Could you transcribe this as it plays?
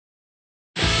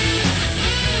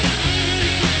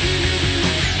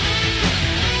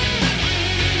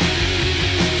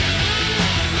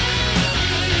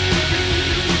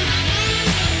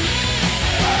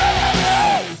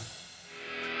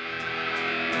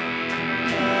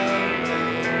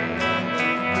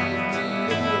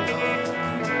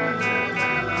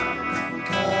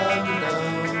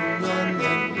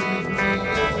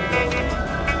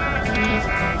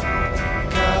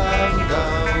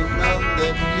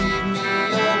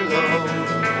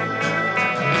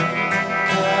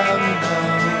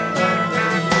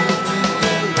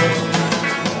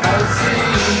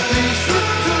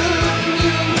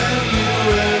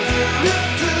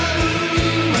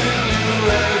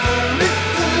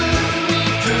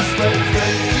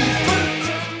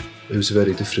was a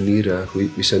very different era.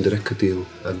 We signed a record deal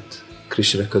and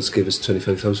Christian Records gave us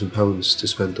 £25,000 to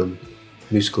spend on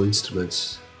musical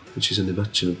instruments, which is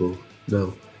unimaginable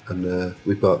now. And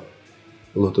we bought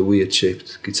a lot of weird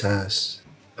shaped guitars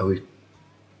and we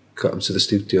got them to the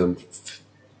studio and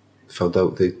found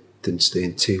out they didn't stay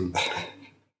in tune.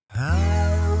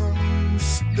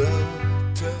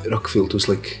 Rockfield was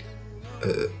like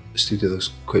a studio that was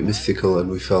quite mythical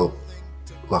and we felt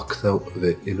locked out of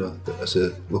it, you know, as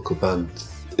a local band.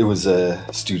 It was a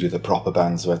studio that proper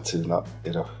bands went to, not,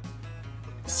 you know,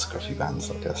 scruffy bands,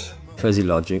 I guess. Fuzzy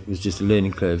Logic was just a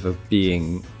learning curve of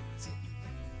being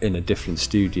in a different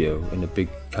studio, in a big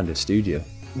kind of studio.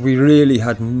 We really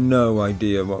had no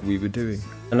idea what we were doing.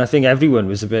 And I think everyone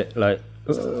was a bit like,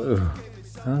 oh,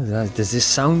 does this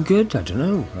sound good? I don't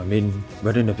know. I mean,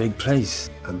 we're in a big place.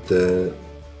 And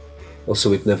also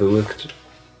we'd never worked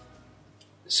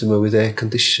somewhere with air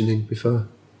conditioning before.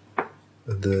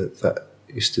 And that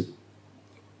used to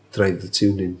drive the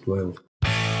tuning wild.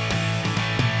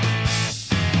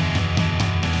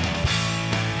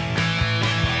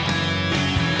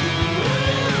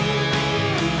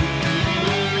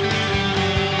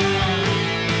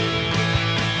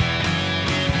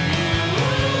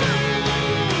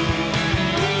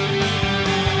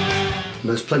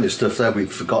 There's plenty of stuff there we'd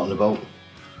forgotten about,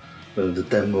 the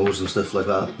demos and stuff like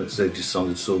that, but they just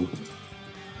sounded so...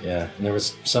 Yeah, and there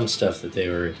was some stuff that they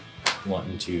were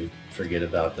wanting to forget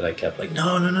about that I kept like,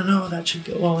 no, that should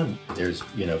go on. There's,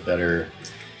 you know, better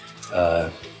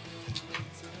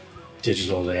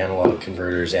digital to analog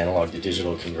converters, analog to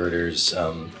digital converters,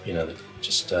 you know, that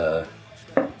just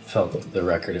felt the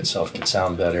record itself could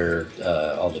sound better.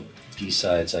 All the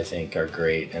B-sides, I think, are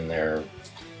great, and they're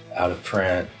out of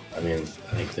print. I mean,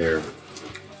 I think they're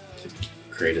the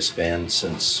greatest band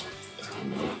since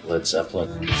Led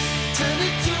Zeppelin.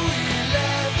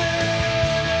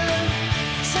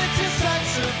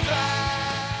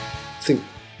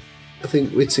 I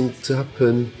think Waiting to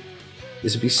Happen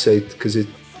is a B-side because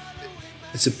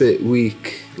it's a bit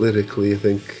weak lyrically, I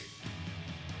think.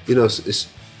 You know, it's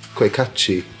quite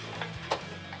catchy.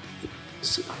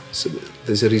 So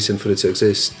there's a reason for it to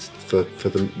exist, for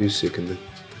the music and the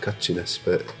catchiness,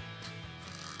 but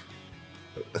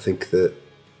I think that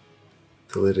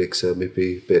the lyrics are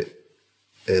maybe a bit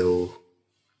ill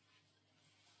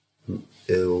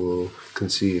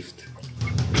conceived.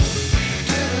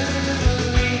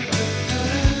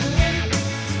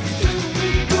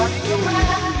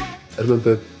 I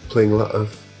remember playing a lot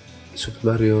of Super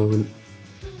Mario when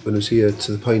I was here,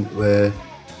 to the point where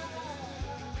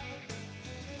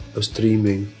I was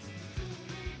dreaming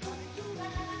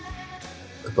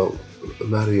about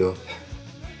Mario,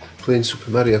 playing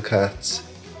Super Mario Kart.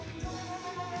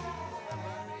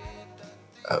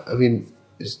 I mean,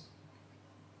 it's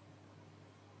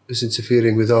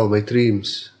interfering with all my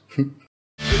dreams.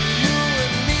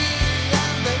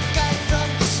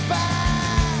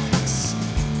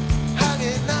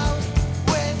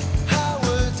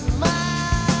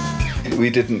 We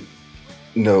didn't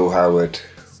know Howard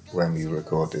when we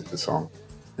recorded the song.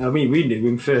 I mean, we knew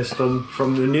him first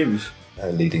from the news.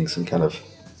 Leading some kind of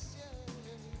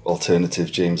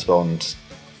alternative James Bond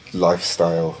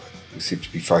lifestyle, who seemed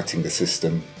to be fighting the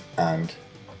system and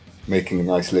making a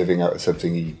nice living out of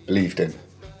something he believed in.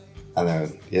 And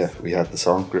then, yeah, we had the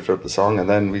song, Griff wrote the song, and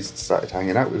then we started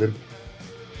hanging out with him.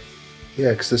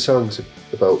 Yeah, because the song's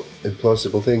about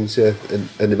implausible things, yeah, and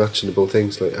unimaginable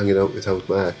things, like hanging out with Howard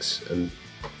Marks and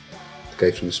the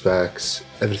guy from the Sparks,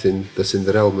 everything that's in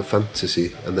the realm of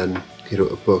fantasy. And then he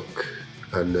wrote a book,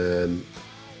 and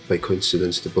by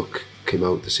coincidence the book came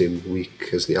out the same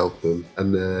week as the album,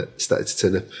 and started to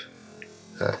turn up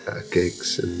at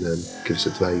gigs and give us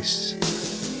advice.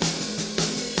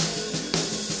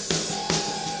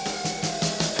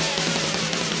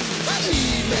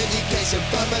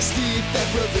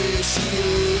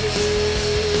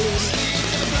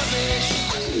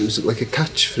 It was like a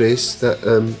catchphrase that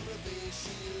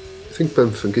I think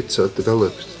Bump and Guitar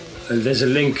developed. And there's a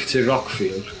link to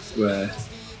Rockfield where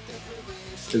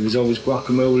there was always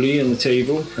guacamole on the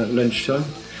table at lunchtime,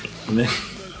 and then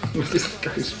this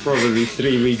guy's probably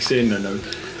 3 weeks in, and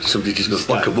somebody just goes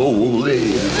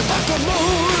guacamole.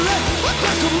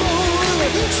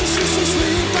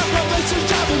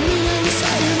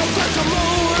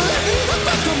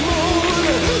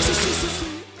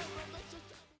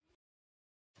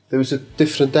 There was a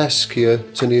different desk here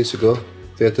 10 years ago.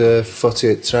 They had a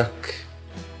 48 track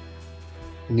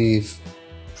Neve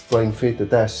flying through the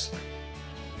desk,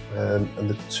 and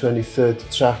the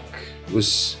 23rd track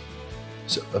was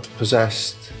sort of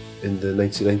Possessed in the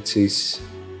 1990s.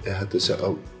 It had the sort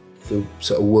of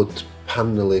wood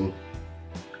panelling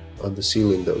on the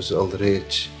ceiling that was all the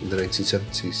rage in the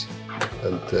 1970s,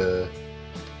 and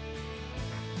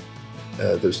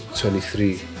there was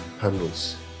 23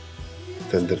 panels.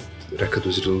 Then the record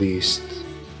was released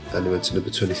and it went to number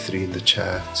 23 in the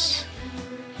charts.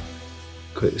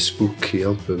 Quite a spooky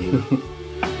album, you know.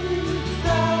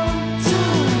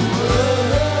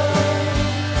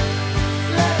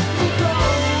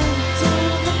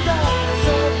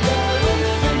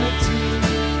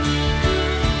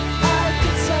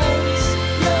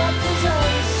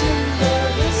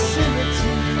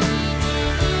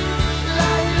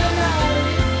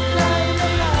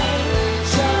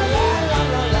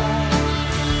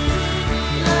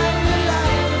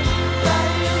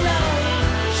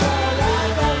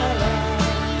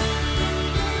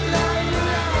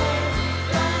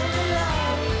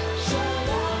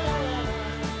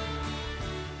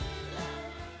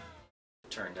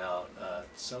 Turned out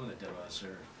some of the demos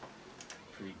are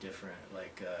pretty different,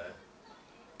 like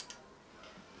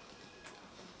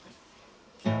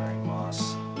gathering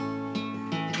moss.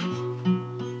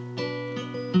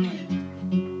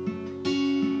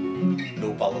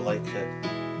 No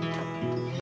balalaika.